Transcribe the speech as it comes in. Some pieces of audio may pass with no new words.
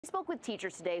We spoke with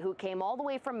teachers today who came all the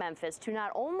way from Memphis to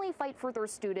not only fight for their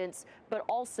students, but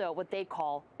also what they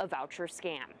call a voucher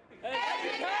scam.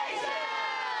 Education!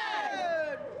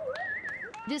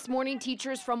 This morning,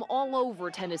 teachers from all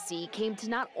over Tennessee came to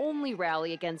not only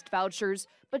rally against vouchers,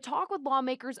 but talk with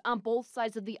lawmakers on both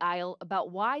sides of the aisle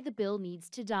about why the bill needs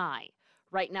to die.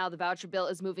 Right now, the voucher bill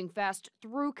is moving fast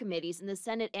through committees in the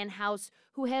Senate and House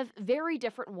who have very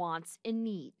different wants and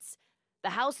needs. The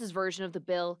House's version of the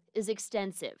bill is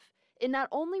extensive. It not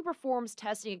only reforms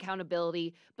testing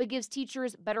accountability, but gives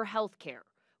teachers better health care.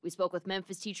 We spoke with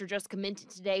Memphis teacher Jessica Minton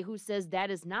today, who says that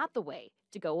is not the way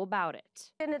to go about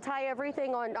it. And to tie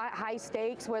everything on high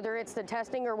stakes, whether it's the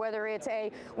testing or whether it's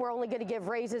we're only going to give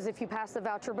raises if you pass the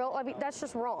voucher bill, I mean, that's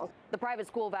just wrong. The private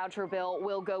school voucher bill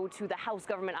will go to the House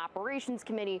Government Operations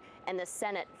Committee and the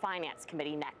Senate Finance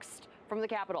Committee next. From the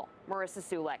Capitol, Marissa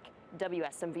Sulik,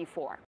 WSMV4.